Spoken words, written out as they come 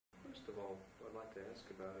of all, what I'd like to ask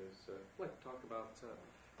about is, I'd like to talk about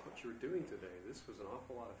what you were doing today. This was an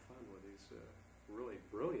awful lot of fun with these really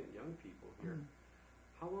brilliant young people here.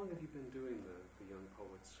 How long have you been doing the Young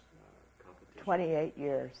Poets competition? 28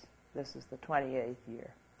 years. This is the 28th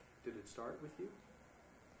year. Did it start with you?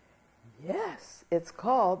 Yes, it's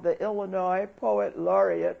called the Illinois Poet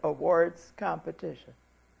Laureate Awards Competition.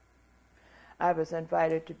 I was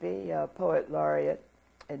invited to be a Poet Laureate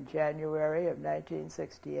in January of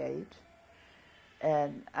 1968,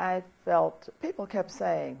 and I felt, people kept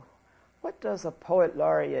saying, what does a Poet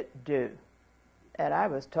Laureate do? And I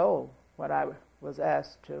was told when I was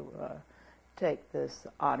asked to take this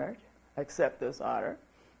honor, accept this honor,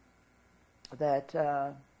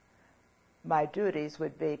 that my duties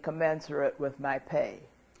would be commensurate with my pay,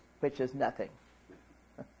 which is nothing.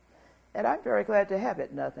 And I'm very glad to have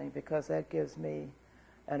it nothing, because that gives me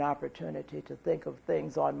an opportunity to think of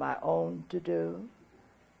things on my own to do,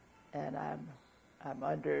 and I'm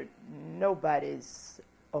under nobody's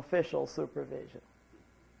official supervision.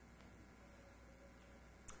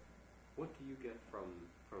 What do you get from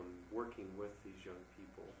working with these young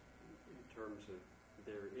people in terms of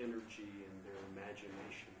their energy and their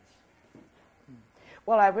imaginations?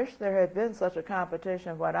 Well, I wish there had been such a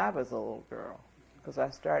competition when I was a little girl, because I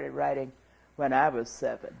started writing when I was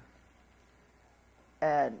 7.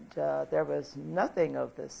 And there was nothing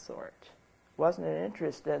of this sort. Wasn't an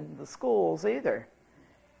interest in the schools either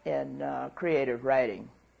in creative writing.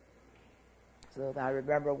 So I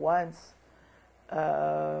remember once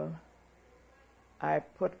I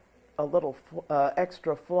put a little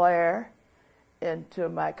extra flair into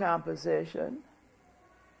my composition.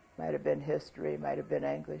 Might have been history, might have been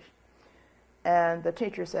English. And the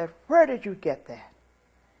teacher said, "Where did you get that?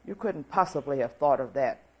 You couldn't possibly have thought of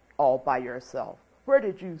that all by yourself. Where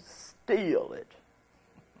did you steal it?"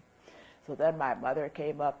 So then my mother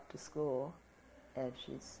came up to school, and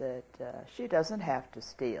she said, "She doesn't have to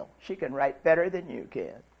steal. She can write better than you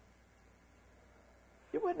can."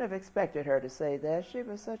 You wouldn't have expected her to say that. She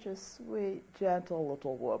was such a sweet, gentle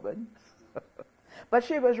little woman. But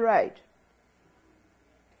she was right.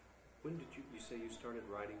 When did you say you started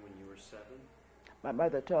writing when you were 7? My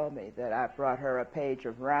mother told me that I brought her a page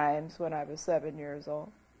of rhymes when I was 7 years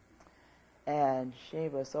old. And she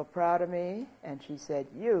was so proud of me, and she said,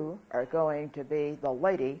 "You are going to be the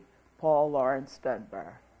lady Paul Laurence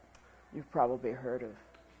Dunbar." You've probably heard of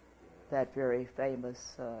that very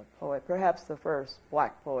famous poet, perhaps the first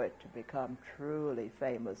black poet to become truly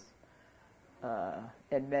famous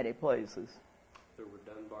in many places. There were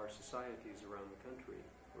Dunbar societies around the country.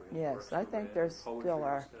 Yes, I think there still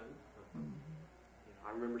are. Mm-hmm. Yeah,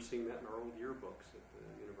 I remember seeing that in our old yearbooks at the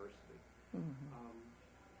university. Mm-hmm.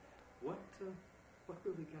 What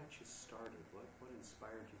really got you started? What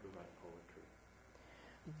inspired you to write poetry?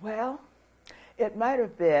 Well, it might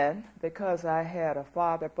have been because I had a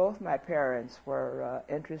father. Both my parents were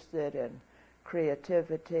interested in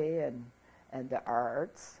creativity and the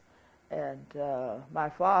arts. And my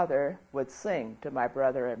father would sing to my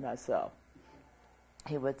brother and myself.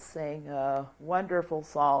 He would sing wonderful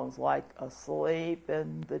songs like "Asleep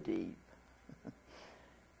in the Deep."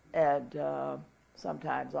 And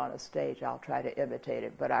sometimes on a stage I'll try to imitate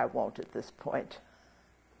it, but I won't at this point.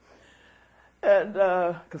 And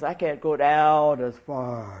because I can't go down as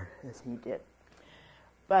far as he did.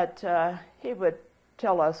 But he would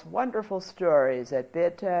tell us wonderful stories at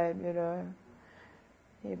bedtime, you know.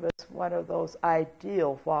 He was one of those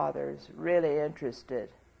ideal fathers, really interested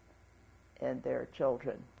in their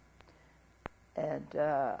children. And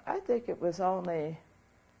I think it was only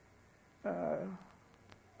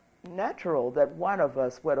natural that one of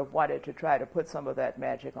us would have wanted to try to put some of that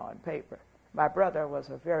magic on paper. My brother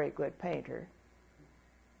was a very good painter.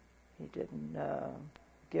 He didn't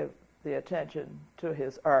give the attention to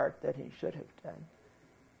his art that he should have done.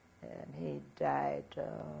 And he died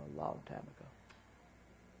a long time ago.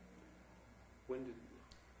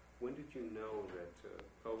 When did you know that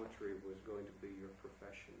poetry was going to be your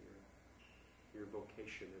profession, your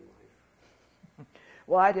vocation in life?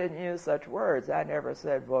 Well, I didn't use such words. I never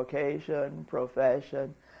said vocation,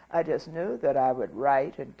 profession. I just knew that I would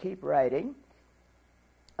write and keep writing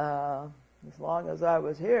as long as I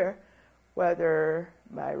was here, whether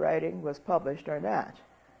my writing was published or not.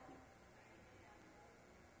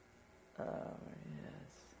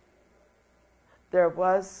 Yes. There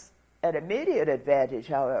was an immediate advantage,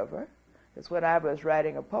 however, is when I was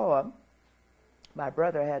writing a poem, my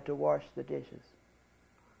brother had to wash the dishes.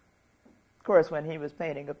 Of course, when he was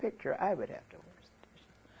painting a picture, I would have to wash the dishes,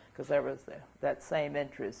 because there was that same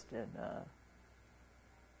interest in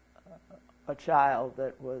a child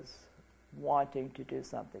that was wanting to do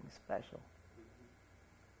something special.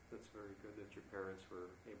 That's very good that your parents were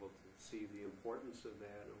able to see the importance of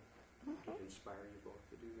that and inspire you both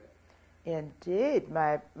to do that. Indeed.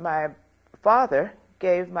 My father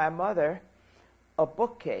gave my mother a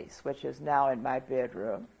bookcase, which is now in my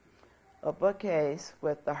bedroom, a bookcase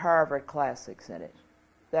with the Harvard classics in it.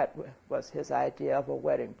 That was his idea of a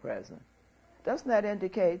wedding present. Doesn't that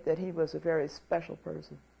indicate that he was a very special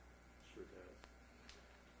person? Sure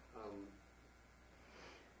does.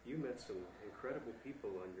 You met some incredible people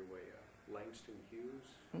on your way up. Langston Hughes,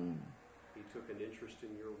 he took an interest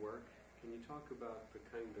in your work. Can you talk about the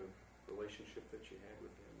kind of relationship that you had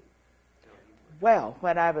with him? And how he worked? Well,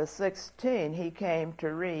 when I was 16, he came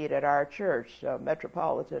to read at our church,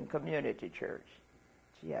 Metropolitan Community Church.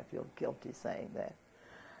 Gee, I feel guilty saying that.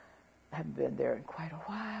 I haven't been there in quite a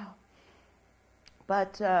while.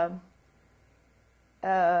 But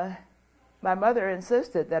my mother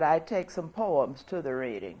insisted that I take some poems to the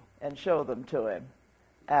reading and show them to him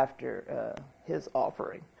after his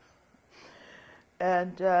offering.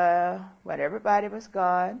 And when everybody was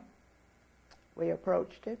gone, we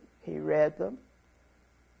approached him. He read them.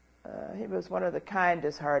 He was one of the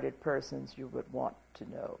kindest-hearted persons you would want to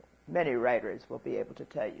know. Many writers will be able to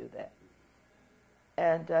tell you that.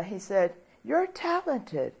 And he said, "You're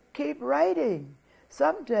talented. Keep writing.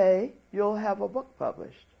 Someday you'll have a book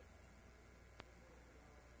published."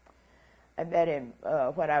 I met him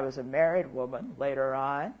when I was a married woman later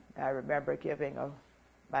on. I remember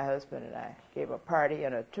my husband and I gave a party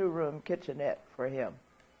in a 2-room kitchenette for him.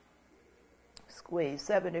 Squeezed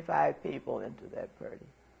 75 people into that party.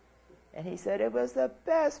 And he said it was the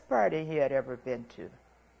best party he had ever been to.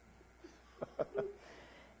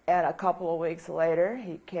 And a couple of weeks later,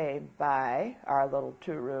 he came by our little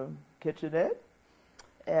 2-room kitchenette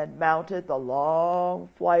and mounted the long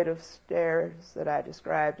flight of stairs that I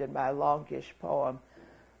described in my longish poem,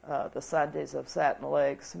 The Sundays of Satin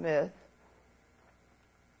Leg Smith,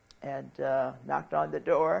 and knocked on the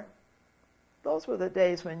door. Those were the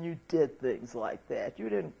days when you did things like that. You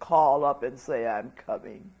didn't call up and say, "I'm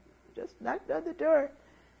coming." Just knocked on the door,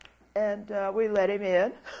 and we let him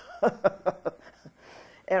in.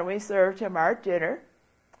 And we served him our dinner,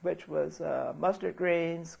 which was mustard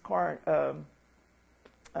greens, corn,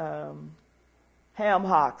 ham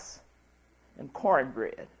hocks, and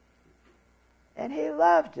cornbread. And he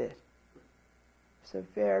loved it. He's a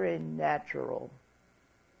very natural,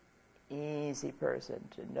 easy person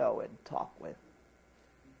to know and talk with.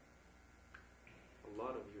 A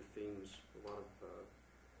lot of your themes, a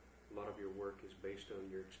lot of your work is based on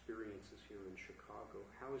your experiences here in Chicago.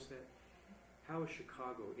 How has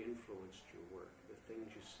Chicago influenced your work, the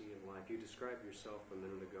things you see in life? You described yourself a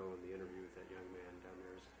minute ago in the interview with that young man down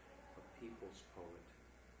there as a people's poet.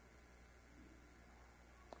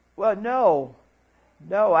 Well,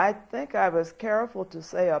 no, I think I was careful to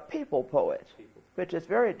say a people poet, which is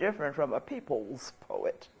very different from a people's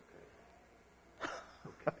poet.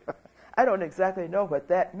 Okay. I don't exactly know what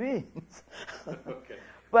that means. Okay.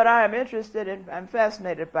 But I'm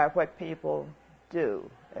fascinated by what people do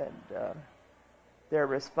and their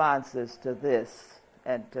responses to this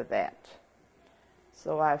and to that.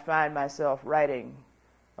 So I find myself writing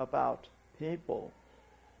about people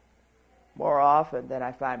more often than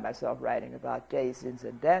I find myself writing about daisies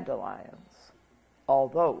and dandelions,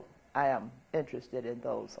 although I am interested in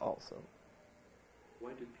those also.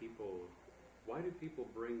 Why do people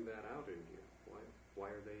bring that out in you? Why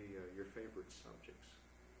are they your favorite subjects?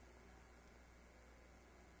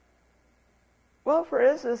 Well, for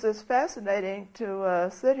instance, it's fascinating to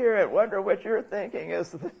sit here and wonder what you're thinking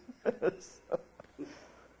is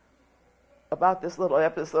about this little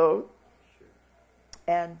episode. Sure.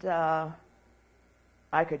 And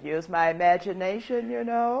I could use my imagination,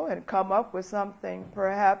 and come up with something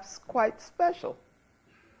perhaps quite special.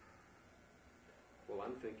 Well,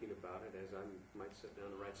 I'm thinking about it as I might sit down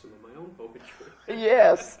and write some of my own poetry.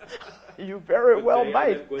 Yes, you very well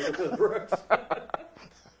might. Gwendolyn Brooks.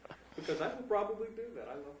 Because I will probably do that.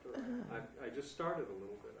 I love to write. I just started a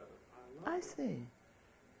little bit of it. I love it. See.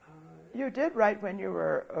 You did write when you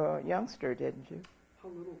were a youngster, didn't you? A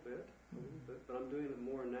little bit. But I'm doing it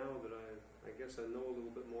more now that I guess I know a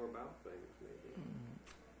little bit more about things, maybe.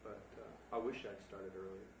 But I wish I'd started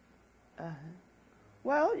earlier. Uh-huh.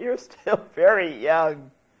 Well, you're still very young.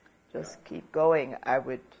 Just keep going, I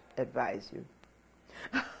would advise you.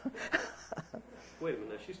 Wait a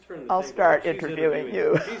minute, she's turning the I'll table. start She's interviewing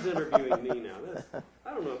you. She's interviewing me now.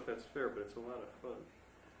 I don't know if that's fair, but it's a lot of fun.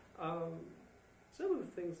 Some of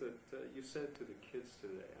the things that you said to the kids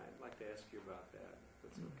today, I'd like to ask you about that.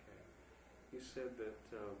 That's okay. You said that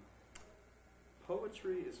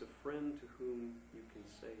poetry is a friend to whom you can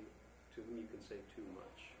say too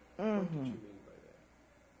much. Mm-hmm. What did you mean by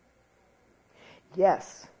that?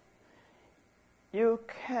 Yes. You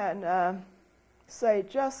can say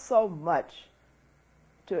just so much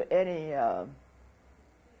to any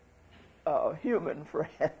human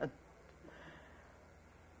friend.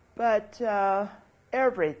 But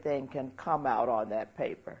everything can come out on that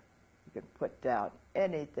paper. You can put down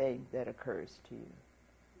anything that occurs to you.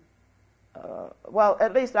 Well,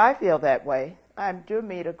 at least I feel that way. I do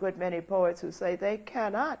meet a good many poets who say they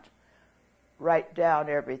cannot write down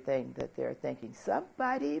everything that they're thinking.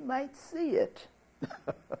 Somebody might see it,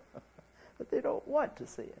 but they don't want to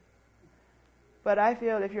see it. But I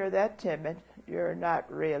feel if you're that timid, you're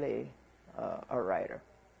not really a writer.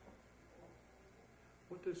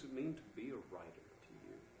 What does it mean to be a writer to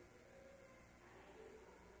you?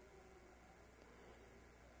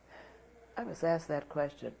 I was asked that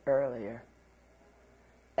question earlier.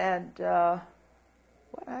 And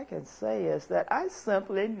what I can say is that I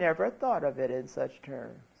simply never thought of it in such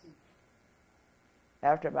terms.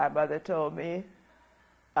 After my mother told me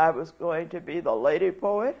I was going to be the lady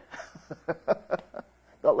poet,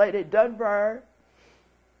 the Lady Dunbar,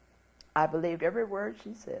 I believed every word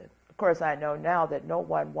she said. Of course, I know now that no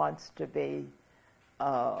one wants to be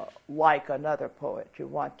like another poet. You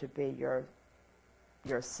want to be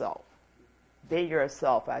yourself. Be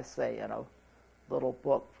yourself, I say in a little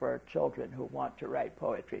book for children who want to write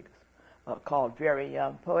poetry called Very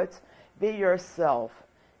Young Poets. Be yourself.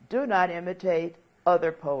 Do not imitate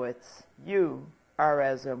other poets. You are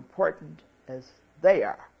as important as they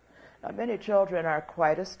are. Now, many children are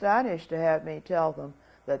quite astonished to have me tell them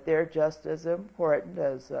that they're just as important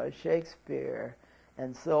as Shakespeare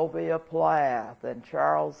and Sylvia Plath and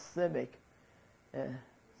Charles Simic,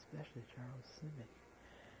 especially Charles Simic.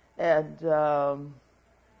 And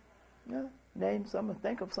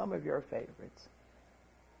think of some of your favorites.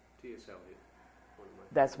 T.S. Eliot, one of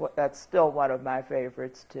my That's still one of my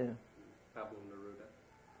favorites too. Pablo Neruda.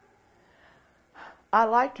 I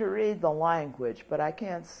like to read the language, but I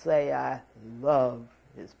can't say I love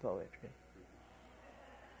his poetry.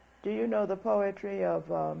 Do you know the poetry of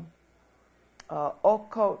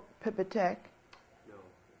Okot Pipitek? No.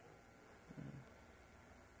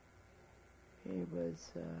 He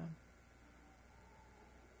was,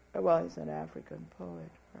 he's an African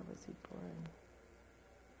poet. Where was he born?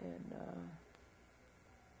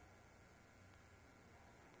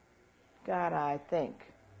 I think.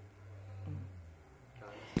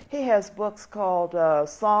 He has books called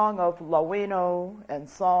Song of Lawino and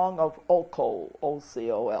Song of Ocol,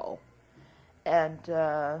 O-C-O-L. And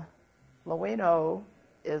Lawino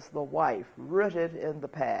is the wife, rooted in the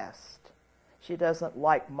past. She doesn't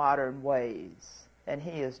like modern ways, and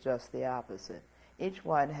he is just the opposite. Each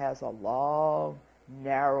one has a long,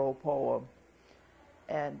 narrow poem.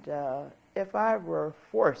 And if I were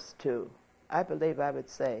forced to, I believe I would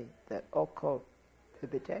say that Okot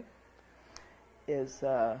Pipitek is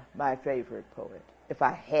my favorite poet, if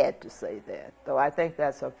I had to say that. Though I think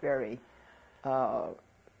that's a very a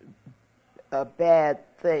bad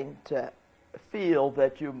thing to feel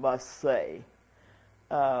that you must say,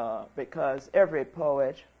 because every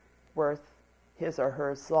poet worth his or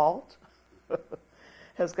her salt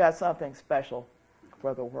has got something special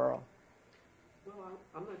for the world. Well,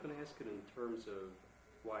 I'm not going to ask it in terms of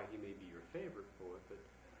why he may be your favorite poet, but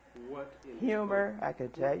what in humor, I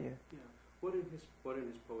could tell you. Yeah. What in his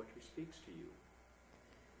poetry speaks to you?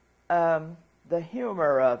 The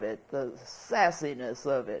humor of it, the sassiness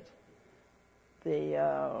of it, the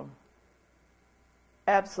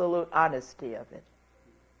absolute honesty of it,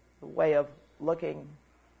 the way of looking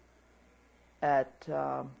at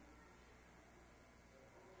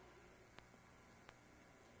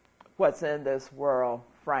what's in this world,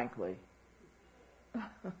 frankly.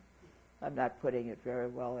 I'm not putting it very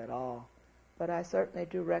well at all, but I certainly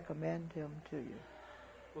do recommend him to you.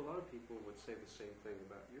 Well, a lot of people would say the same thing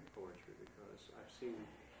about your poetry, because I've seen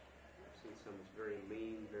some that's very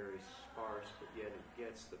lean, very sparse, but yet it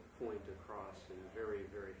gets the point across in very,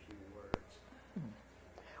 very few words.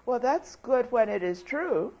 Well, that's good when it is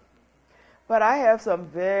true, but I have some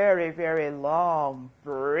very, very long,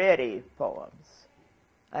 pretty poems.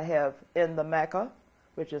 I have In the Mecca,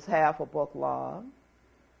 which is half a book long.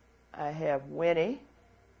 I have Winnie,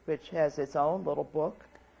 which has its own little book.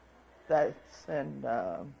 That's in,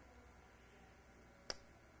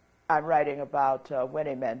 I'm writing about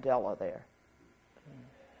Winnie Mandela there.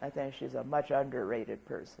 I think she's a much underrated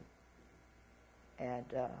person. And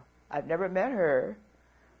I've never met her,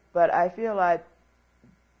 but I feel I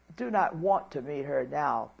do not want to meet her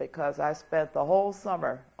now, because I spent the whole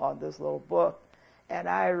summer on this little book, And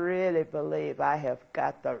I really believe I have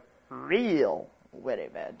got the real Winnie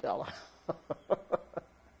Mandela.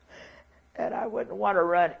 And I wouldn't want to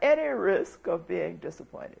run any risk of being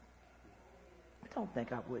disappointed. I don't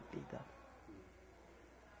think I would be, though.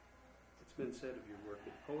 It's been said of your work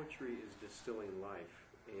that poetry is distilling life,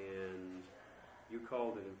 and you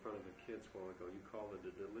called it in front of the kids a while ago, you called it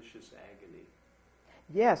a delicious agony.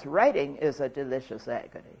 Yes, writing is a delicious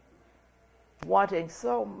agony. Wanting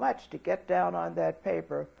so much to get down on that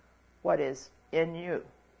paper what is in you,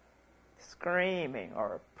 screaming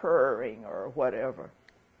or purring or whatever.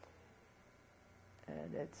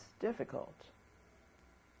 And it's difficult.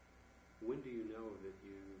 When do you know that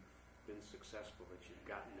you've been successful, that you've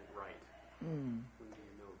gotten it right? When do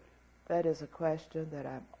you know that? That is a question that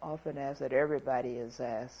I'm often asked, that everybody is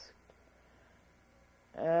asked.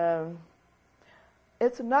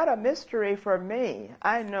 It's not a mystery for me.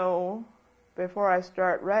 I know before I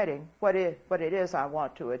start writing what it is I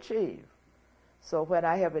want to achieve. So when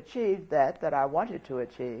I have achieved that I wanted to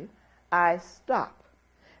achieve, I stop.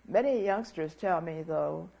 Many youngsters tell me,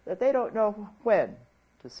 though, that they don't know when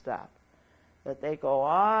to stop, that they go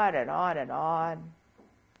on and on and on.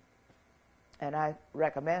 And I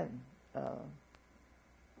recommend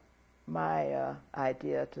my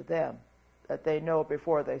idea to them, that they know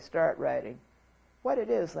before they start writing what it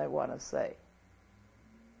is they want to say.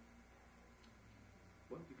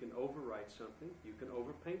 Well, you can overwrite something, you can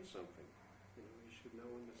overpaint something. You should know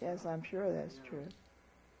when to stop. Yes, I'm sure that's true.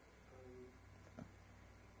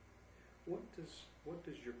 What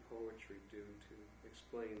does your poetry do to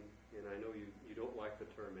explain, and I know you don't like the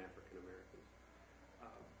term African Americans,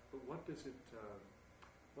 but what does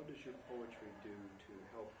your poetry do to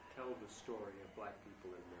help tell the story of black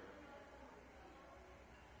people in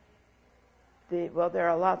America? Well, there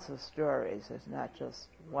are lots of stories. There's not just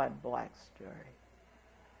one black story.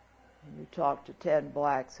 You talk to 10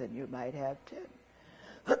 blacks and you might have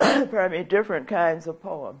 10 different kinds of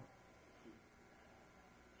poem.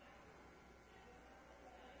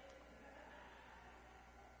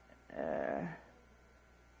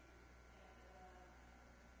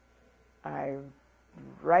 I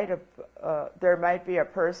write there might be a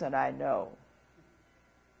person I know,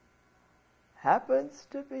 happens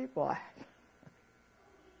to be black.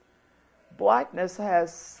 Blackness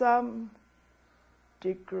has some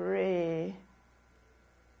degree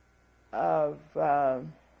of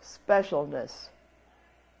specialness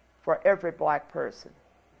for every black person.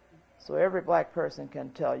 So every black person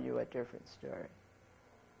can tell you a different story.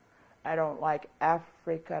 I don't like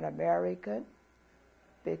African American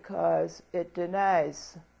because it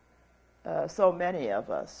denies so many of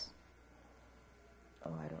us.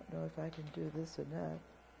 Oh, I don't know if I can do this or not.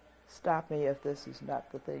 Stop me if this is not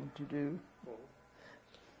the thing to do.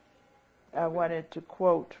 I wanted to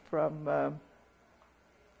quote from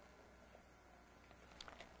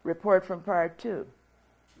Report from Part 2. You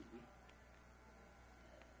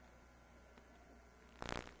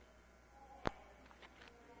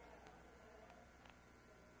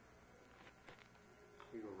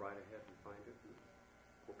go right ahead and find it, and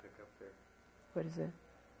we'll pick up there. What is it?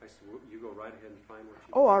 I said, you go right ahead and find what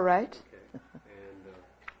you Oh, all right. Okay. And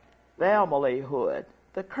Familyhood.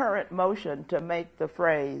 The current motion to make the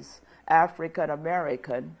phrase African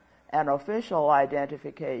American an official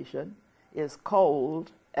identification is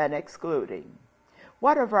cold and excluding.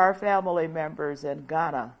 What of our family members in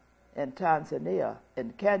Ghana, in Tanzania,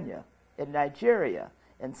 in Kenya, in Nigeria,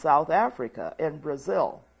 in South Africa, in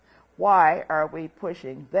Brazil? Why are we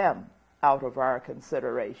pushing them out of our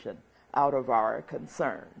consideration, out of our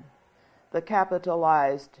concern? The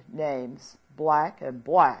capitalized names black and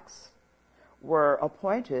blacks were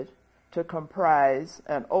appointed to comprise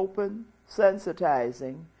an open,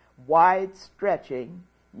 sensitizing, wide-stretching,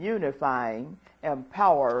 unifying,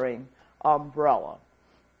 empowering umbrella.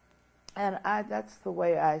 And that's the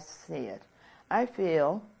way I see it. I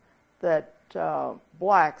feel that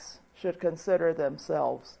blacks should consider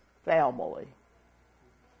themselves family.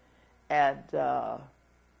 And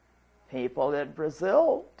people in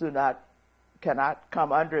Brazil cannot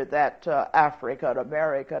come under that African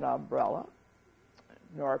American umbrella,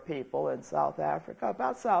 nor people in South Africa.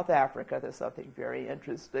 About South Africa, there's something very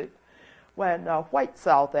interesting. When white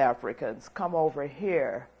South Africans come over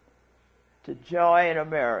here to join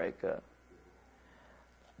America,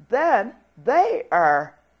 then they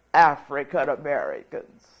are African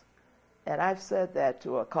Americans. And I've said that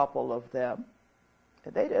to a couple of them,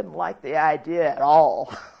 and they didn't like the idea at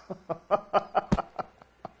all. I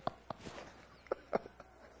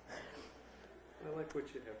like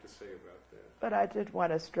what you have to say about that. But I did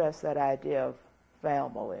want to stress that idea of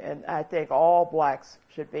family. And I think all blacks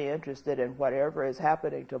should be interested in whatever is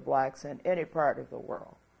happening to blacks in any part of the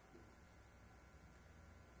world.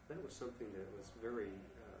 That was something that was very,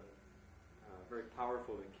 very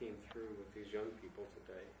powerful that came through with these young people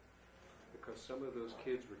today. Because some of those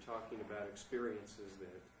kids were talking about experiences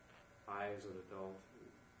that I, as an adult,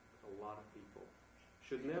 and a lot of people,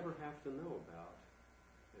 should never have to know about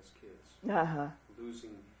as kids. Uh-huh.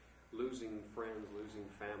 Losing friends, losing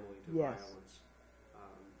family to Yes. violence.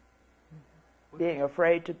 Being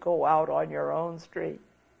afraid to go out on your own street.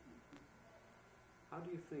 How do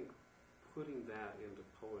you think putting that into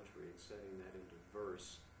poetry and setting that into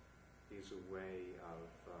verse is a way of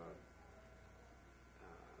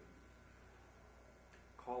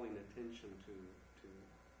calling attention to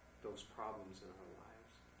those problems in our lives?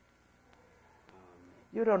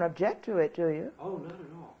 You don't object to it, do you? Oh, not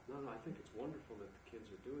at all. No, I think it's wonderful that the kids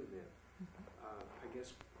are doing that. I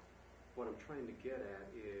guess what I'm trying to get at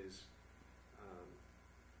is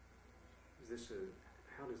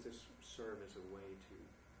how does this serve as a way to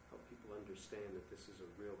help people understand that this is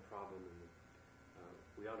a real problem and that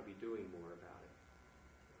we ought to be doing more about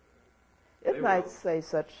it? It might say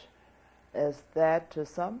such as that to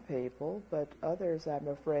some people, but others, I'm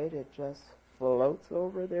afraid, it just floats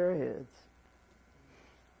over their heads.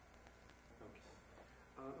 Okay.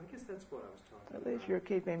 I guess that's what I was talking about. At least you're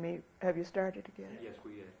keeping me. Have you started again? Yes,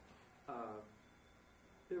 we did.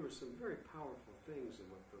 There were some very powerful things in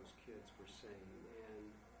what those kids were saying, and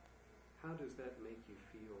how does that make you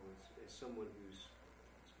feel as someone who's,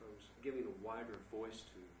 I suppose, giving a wider voice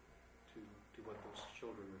to what those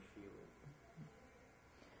children are feeling?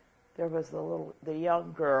 There was the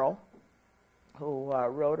young girl who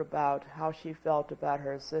wrote about how she felt about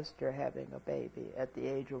her sister having a baby at the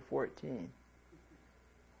age of 14.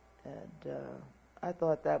 And I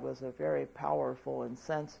thought that was a very powerful and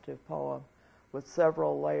sensitive poem with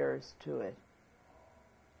several layers to it.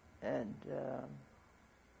 And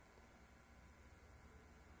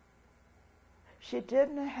she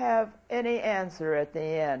didn't have any answer at the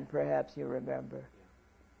end, perhaps you remember.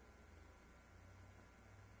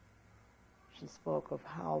 She spoke of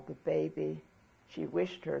how the baby, she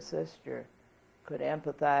wished her sister could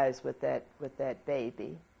empathize with that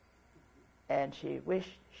baby, and she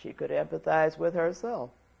wished she could empathize with herself.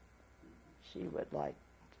 She would like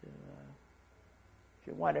to,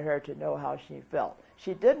 she wanted her to know how she felt.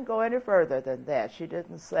 She didn't go any further than that. She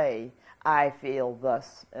didn't say, I feel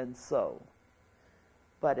thus and so.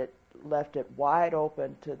 But it left it wide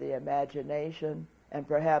open to the imagination and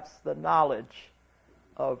perhaps the knowledge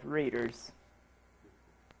of readers.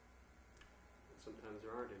 Sometimes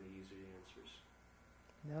there aren't any easy answers.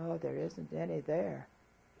 No, there isn't any there.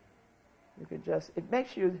 You can just, it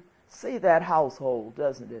makes you see that household,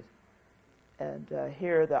 doesn't it? And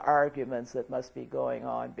hear the arguments that must be going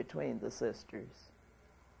on between the sisters.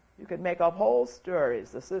 You can make up whole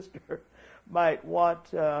stories. The sister might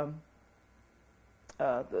want, the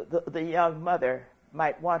young mother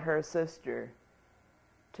might want her sister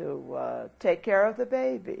to take care of the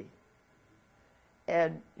baby.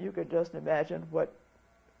 And you could just imagine what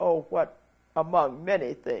among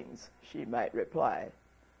many things she might reply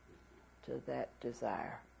to that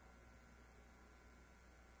desire.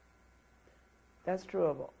 That's true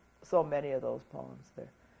of so many of those poems. They're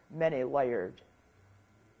many layered.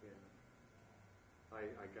 Yeah,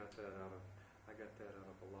 I got that out of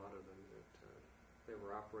a lot of them. That they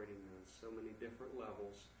were operating on so many different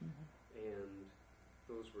levels, and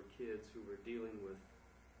those were kids who were dealing with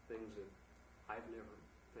things that I've never,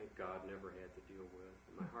 thank God, never had to deal with.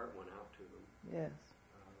 And my heart went out to them. Yes.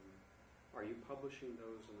 Are you publishing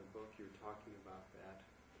those in the book? You're talking about that.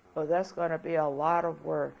 Oh, that's going to be a lot of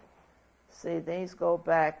work. See, these go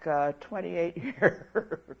back 28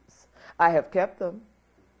 years. I have kept them.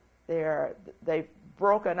 They've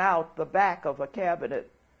broken out the back of a cabinet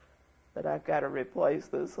that I've got to replace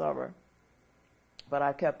this summer. But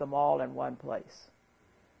I kept them all in one place.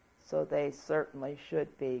 So they certainly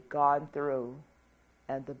should be gone through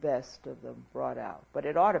and the best of them brought out. But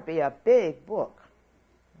it ought to be a big book.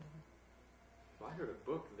 Well, I heard a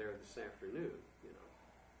book there this afternoon, you know.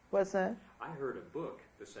 What's that? I heard a book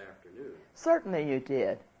this afternoon. Certainly you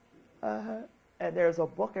did. And there's a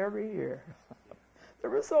book every year. There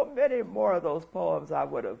were so many more of those poems I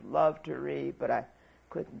would have loved to read, but I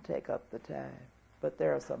couldn't take up the time. But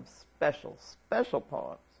there are some special, special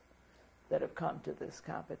poems that have come to this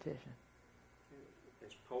competition.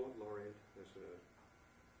 As poet laureate,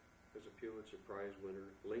 as a Pulitzer Prize winner,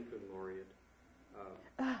 Lincoln laureate,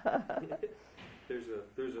 there's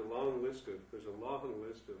a long list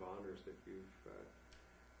of honors that you've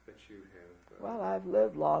that you have Well, I've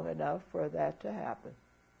lived long enough for that to happen.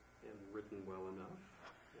 and written well enough.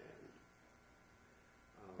 And,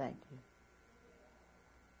 Thank you.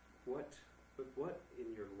 What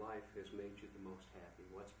in your life has made you the most happy?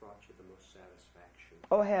 What's brought you the most satisfaction?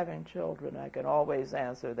 Oh, having children, I can always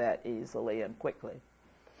answer that easily and quickly.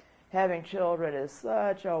 Having children is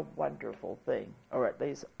such a wonderful thing, or at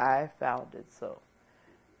least I found it so.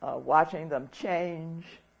 Watching them change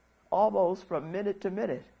almost from minute to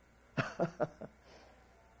minute. And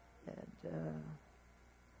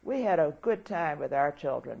we had a good time with our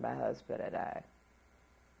children, my husband and I.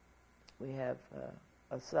 We have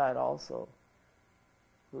a son also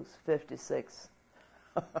who's 56,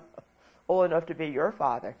 old enough to be your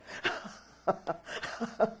father.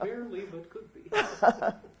 Barely, but could be.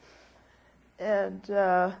 And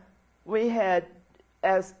we had,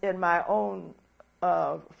 as in my own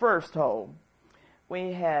first home,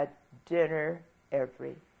 we had dinner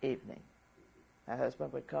every evening. My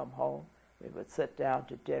husband would come home. We would sit down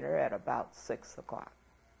to dinner at about 6 o'clock.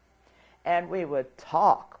 And we would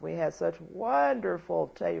talk. We had such wonderful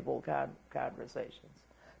table conversations.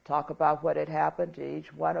 Talk about what had happened to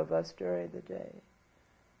each one of us during the day.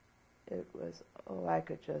 It was, I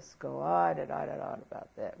could just go on and on and on about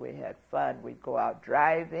that. We had fun. We'd go out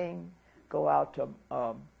driving, go out to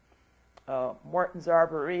Morton's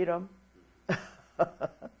Arboretum.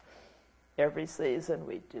 Every season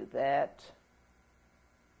we'd do that.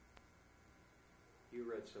 You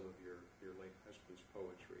read some of your late husband's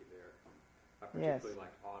poetry there. I Yes. particularly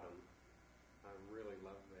like Autumn. I really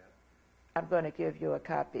love that. I'm going to give you a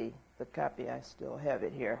copy, the copy, I still have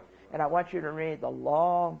it here. And I want you to read the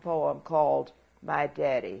long poem called My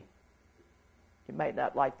Daddy. You might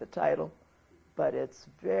not like the title, but it's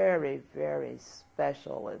very, very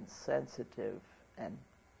special and sensitive, and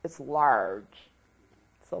it's large.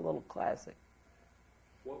 It's a little classic.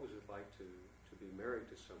 What was it like to be married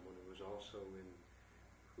to someone who was also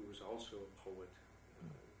a poet?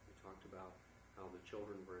 We talked about how the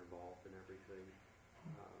children were involved in everything.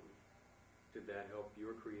 Did that help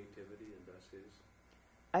your creativity and thus his?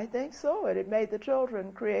 I think so, and it made the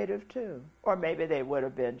children creative too. Or maybe they would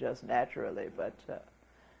have been just naturally, but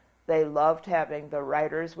they loved having the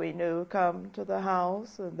writers we knew come to the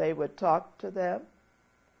house, and they would talk to them.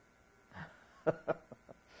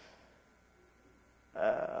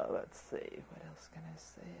 Let's see, what else can I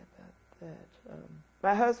say about that?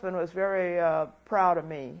 My husband was very proud of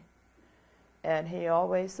me, and he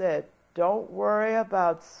always said, "Don't worry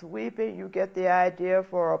about sweeping. You get the idea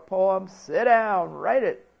for a poem, sit down, write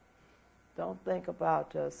it. Don't think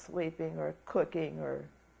about sweeping or cooking or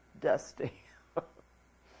dusting."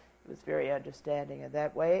 He was very understanding in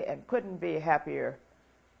that way and couldn't be happier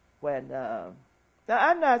when... now,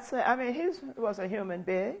 I'm not saying... I mean, he was a human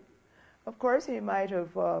being. Of course, he might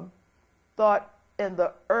have thought in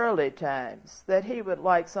the early times that he would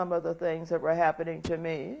like some of the things that were happening to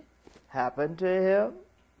me happen to him.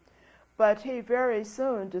 But he very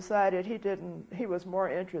soon decided he was more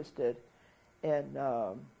interested in,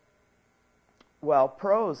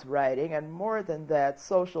 prose writing, and more than that,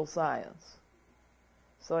 social science.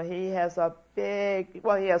 So he has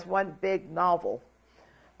he has one big novel,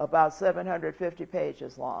 about 750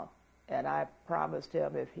 pages long. And I promised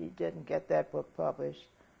him if he didn't get that book published,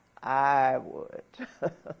 I would.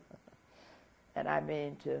 And I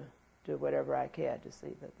mean to do whatever I can to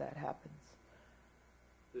see that happens.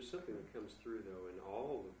 There's something that comes through, though, in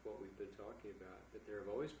all of what we've been talking about, that there have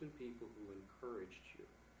always been people who encouraged you.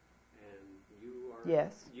 And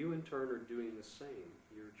Yes. You in turn are doing the same.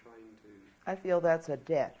 You're trying to... I feel that's a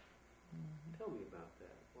debt. Tell me about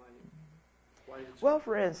that. Why did you... Well,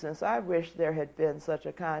 for instance, I wish there had been such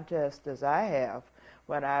a contest as I have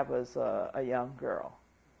when I was a young girl.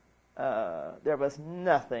 There was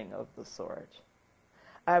nothing of the sort.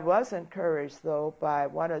 I was encouraged, though, by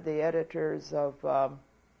one of the editors of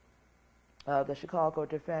the Chicago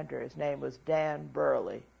Defender. His name was Dan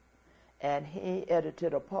Burley, and he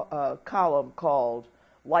edited a column called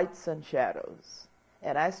Lights and Shadows.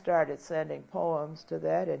 And I started sending poems to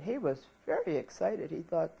that, and he was very excited. He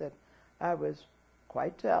thought that I was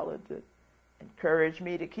quite talented, encouraged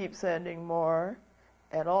me to keep sending more,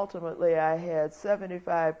 and ultimately I had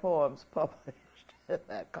 75 poems published in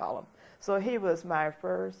that column. So he was my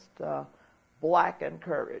first black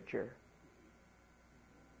encourager.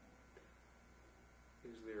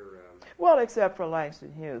 Is there... Well, except for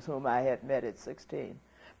Langston Hughes, whom I had met at 16.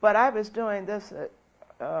 But I was doing this at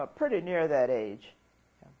pretty near that age.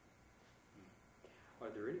 Are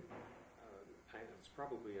there any... it's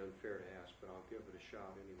probably unfair to ask, but I'll give it a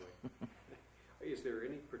shot anyway. Is there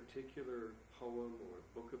any particular poem or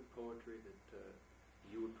book of poetry that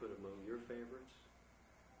you would put among your favorites?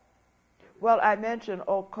 Well, I mentioned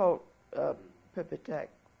Old Coat Pipitek.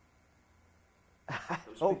 I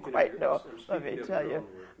don't quite know. Let me tell you,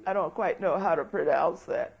 I don't quite know how to pronounce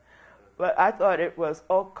that. But I thought it was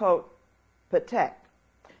Old Coat Pitek.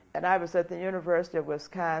 And I was at the University of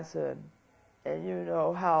Wisconsin, and you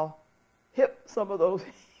know how hip some of those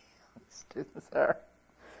students are.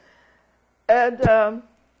 And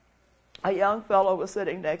a young fellow was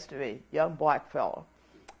sitting next to me, young black fellow.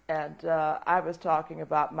 And I was talking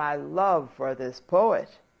about my love for this poet.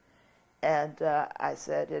 And I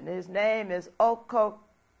said, and his name is Okoth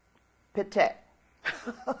Pitek.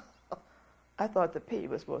 I thought the P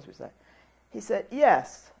was supposed to be said. He said,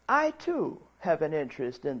 yes, I too have an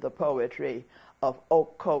interest in the poetry of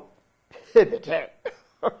Okoth Pitek.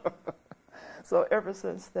 So ever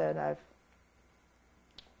since then, I've,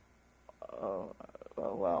 I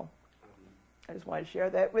just want to share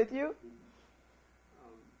that with you.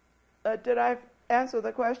 Did I answer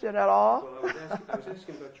the question at all? Well, I was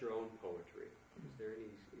asking about your own poetry.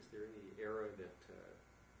 Is there any era that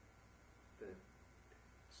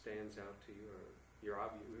stands out to you, or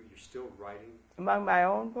you're still writing? Among my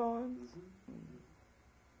own poems? Mm-hmm.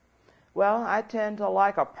 Well, I tend to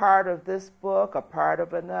like a part of this book, a part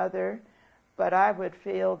of another, but I would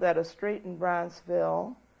feel that A Street in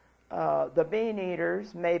Bronxville, The Bean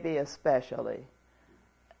Eaters, maybe especially,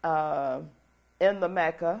 In the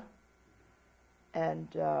Mecca, and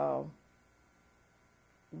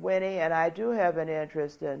Winnie, and I do have an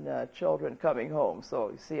interest in children coming home, so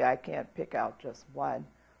you see I can't pick out just one,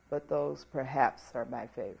 but those perhaps are my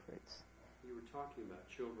favorites. You were talking about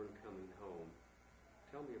children coming home.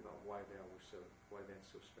 Tell me about why that's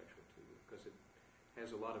so special to you, because it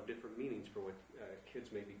has a lot of different meanings for what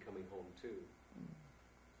kids may be coming home to.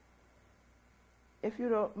 If you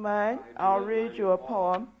don't mind, I'll read you a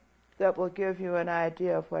poem that will give you an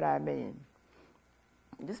idea of what I mean.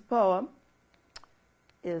 This poem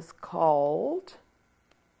is called,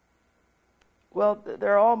 well,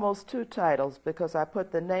 there are almost two titles because I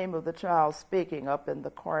put the name of the child speaking up in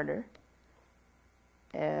the corner.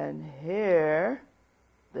 And here,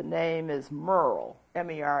 the name is Merle,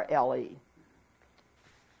 M-E-R-L-E.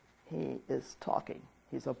 He is talking.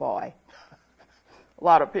 He's a boy. A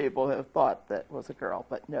lot of people have thought that was a girl,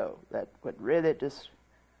 but no, that would really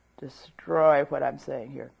destroy what I'm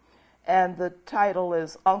saying here. And the title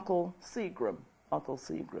is Uncle Seagram, Uncle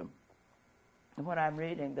Seagram. And when I'm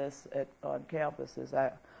reading this on campuses,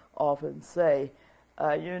 I often say,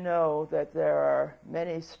 you know that there are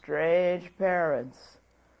many strange parents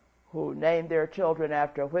who name their children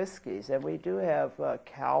after whiskeys, and we do have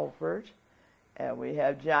Calvert, and we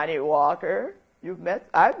have Johnny Walker.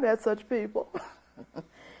 I've met such people.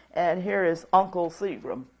 And here is Uncle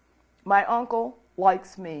Seagram. My uncle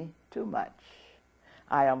likes me too much.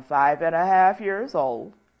 I am 5.5 years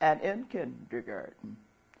old and in kindergarten.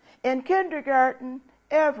 In kindergarten,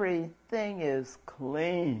 everything is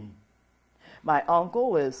clean. My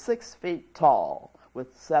uncle is 6 feet tall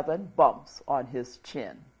with 7 bumps on his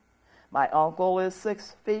chin. My uncle is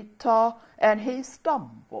 6 feet tall and he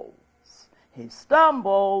stumbles. He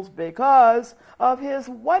stumbles because of his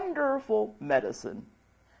wonderful medicine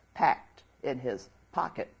packed in his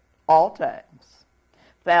pocket all times.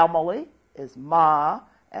 Family is Ma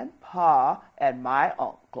and Pa and my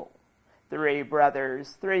uncle, 3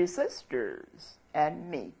 brothers, 3 sisters,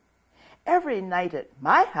 and me. Every night at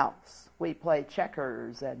my house we play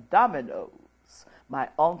checkers and dominoes. My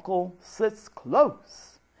uncle sits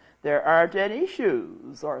close. There aren't any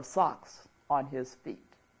shoes or socks on his feet.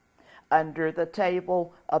 Under the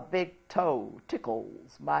table, a big toe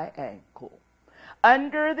tickles my ankle.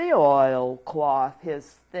 Under the oilcloth,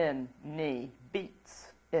 his thin knee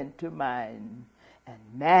beats into mine and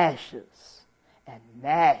mashes and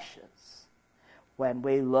mashes. When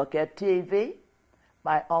we look at TV,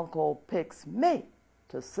 my uncle picks me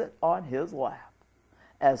to sit on his lap.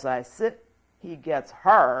 As I sit, he gets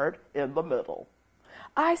hard in the middle.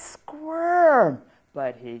 I squirm,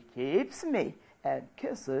 but he keeps me and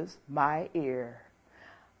kisses my ear.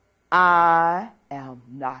 I am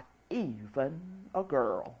not even a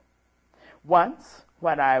girl. Once,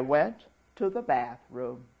 when I went to the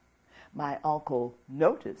bathroom, my uncle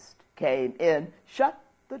noticed, came in, shut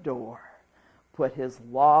the door, put his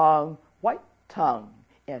long white tongue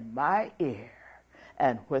in my ear,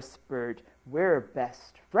 and whispered, "We're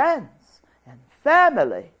best friends and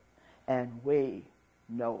family, and we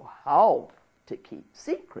know how to keep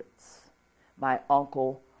secrets. My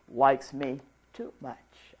uncle likes me too much.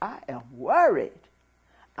 I am worried.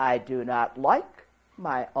 I do not like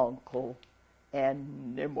my uncle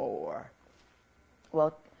anymore."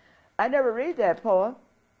 Well, I never read that poem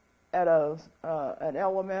at an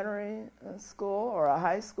elementary school or a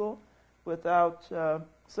high school without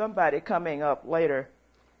somebody coming up later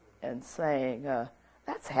and saying,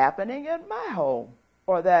 that's happening in my home,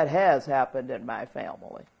 or that has happened in my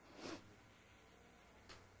family.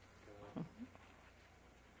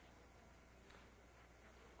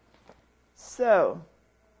 So,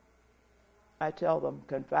 I tell them,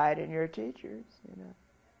 confide in your teachers,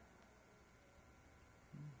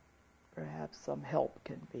 Perhaps some help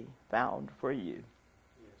can be found for you.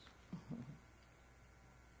 Yes.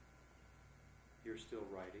 You're still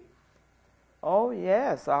writing? Oh,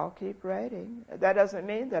 yes, I'll keep writing. That doesn't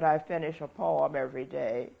mean that I finish a poem every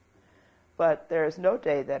day, but there's no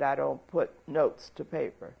day that I don't put notes to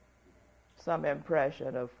paper, some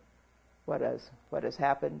impression of what has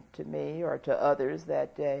happened to me or to others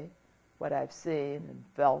that day, what I've seen and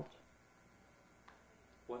felt.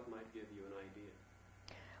 What might give you an idea?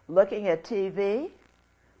 Looking at TV,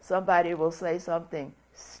 somebody will say something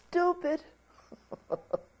stupid,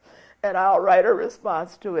 and I'll write a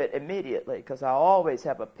response to it immediately because I always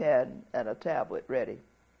have a pen and a tablet ready.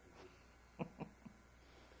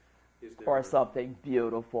 Or something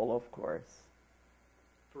beautiful, of course.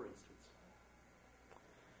 For instance?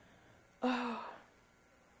 Oh.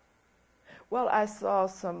 Well, I saw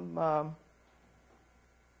some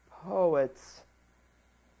poets,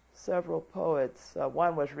 several poets.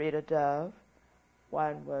 One was Rita Dove.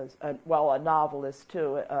 One was, a novelist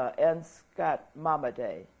too, N. Scott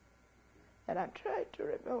Momaday. And I'm trying to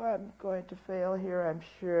remember, I'm going to fail here, I'm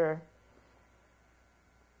sure.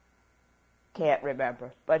 Can't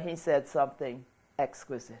remember, but he said something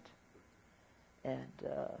exquisite. And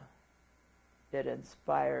it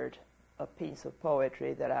inspired a piece of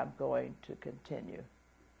poetry that I'm going to continue.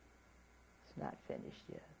 It's not finished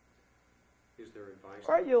yet. Is there advice?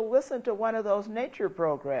 Or you'll listen to one of those nature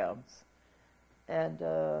programs. And,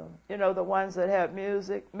 the ones that have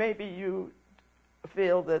music, maybe you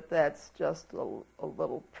feel that that's just a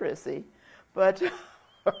little prissy. But,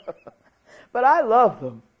 but I love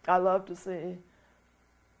them. I love to see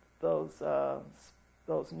those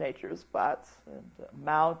nature spots and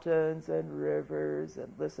mountains and rivers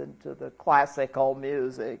and listen to the classical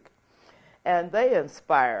music. And they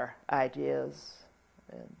inspire ideas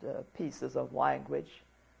and pieces of language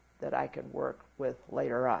that I can work with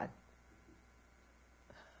later on.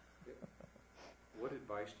 What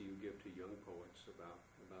advice do you give to young poets about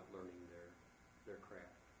learning their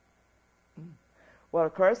craft? Well,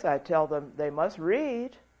 of course, I tell them they must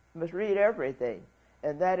read everything,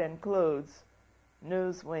 and that includes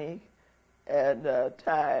Newsweek and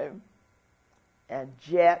Time and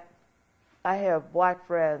Jet. I have black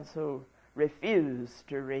friends who refuse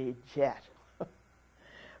to read Jet.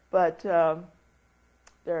 But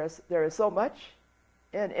there is so much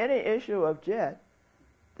in any issue of Jet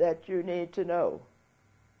that you need to know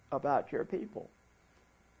about your people.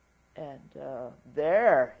 And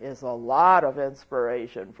there is a lot of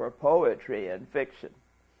inspiration for poetry and fiction.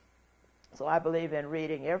 So I believe in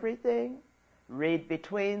reading everything. Read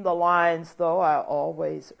between the lines, though. I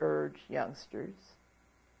always urge youngsters.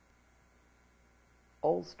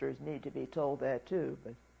 Oldsters need to be told that too,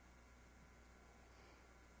 but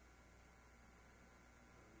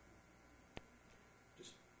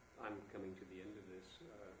I'm coming to the end of this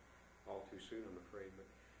all too soon, I'm afraid, but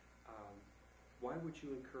why would you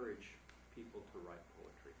encourage people to write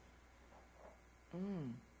poetry?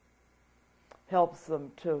 Helps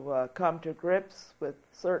them to come to grips with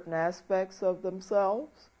certain aspects of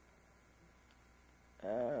themselves.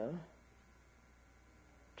 To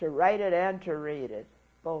write it and to read it,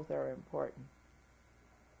 both are important.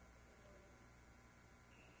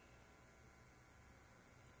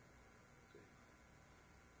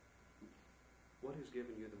 What has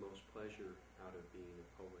given you the most pleasure out of being a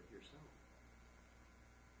poet yourself?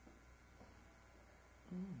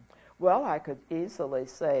 Well, I could easily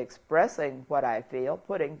say expressing what I feel,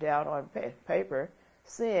 putting down on paper,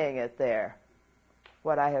 seeing it there,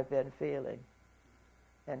 what I have been feeling,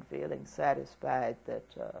 and feeling satisfied that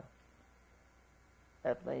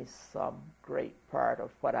at least some great part of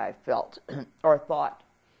what I felt or thought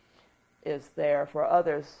is there for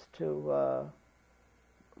others to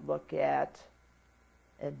look at,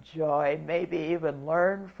 enjoy, maybe even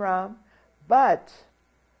learn from. But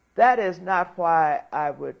that is not why I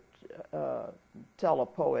would tell a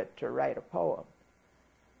poet to write a poem.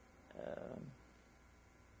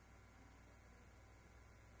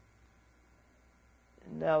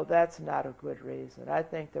 No, that's not a good reason. I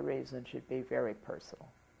think the reason should be very personal.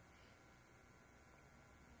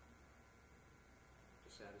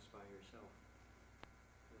 To satisfy yourself.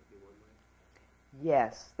 That would be one way.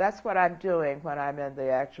 Yes, that's what I'm doing when I'm in the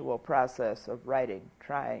actual process of writing,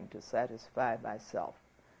 trying to satisfy myself.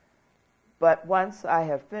 But once I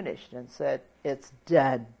have finished and said, it's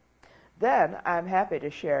done, then I'm happy to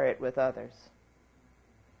share it with others.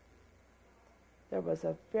 There was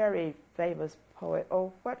a very famous poet,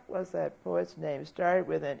 oh, what was that poet's name? Started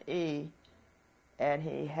with an E, and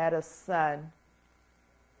he had a son.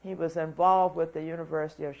 He was involved with the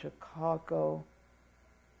University of Chicago.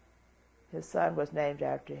 His son was named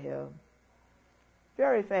after him.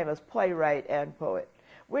 Very famous playwright and poet.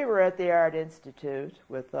 We were at the Art Institute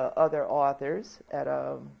with other authors at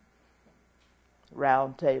a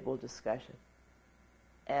round table discussion.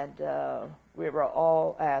 And we were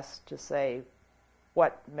all asked to say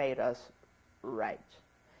what made us write.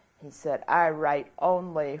 He said, I write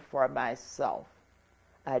only for myself.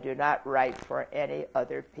 I do not write for any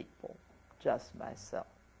other people, just myself.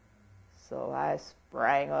 So I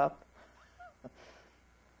sprang up.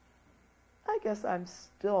 I guess I'm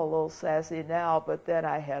still a little sassy now, but then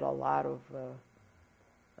I had a lot of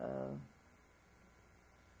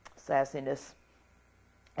sassiness.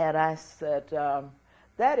 And I said,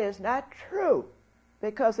 that is not true,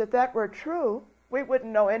 because if that were true, we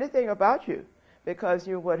wouldn't know anything about you, because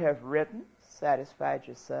you would have written, satisfied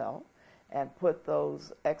yourself, and put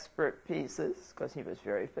those expert pieces, because he was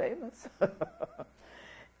very famous,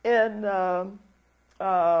 in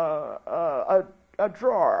a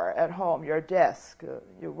drawer at home, your desk.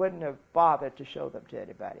 You wouldn't have bothered to show them to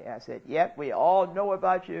anybody. I said, yet we all know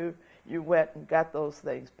about you. You went and got those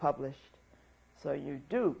things published. So you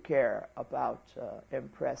do care about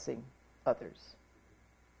impressing others.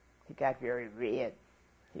 He got very red.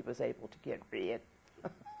 He was able to get red.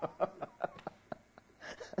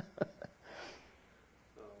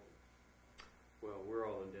 Well, we're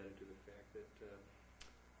all indebted to the fact that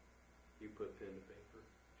you put pen to paper.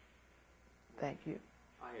 Thank you.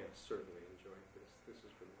 I have certainly enjoyed this. This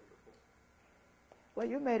has been wonderful. Well,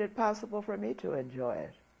 you made it possible for me to enjoy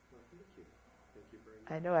it. Well, thank you. Thank you very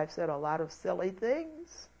much. I know I've said a lot of silly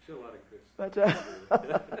things. Still a lot of good stuff.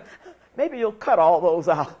 But maybe you'll cut all those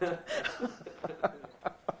out. Thank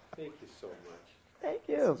you so much. Thank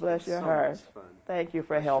you. Bless your heart. Fun. Thank you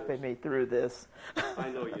for helping me through this. I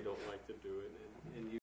know you don't like to do it.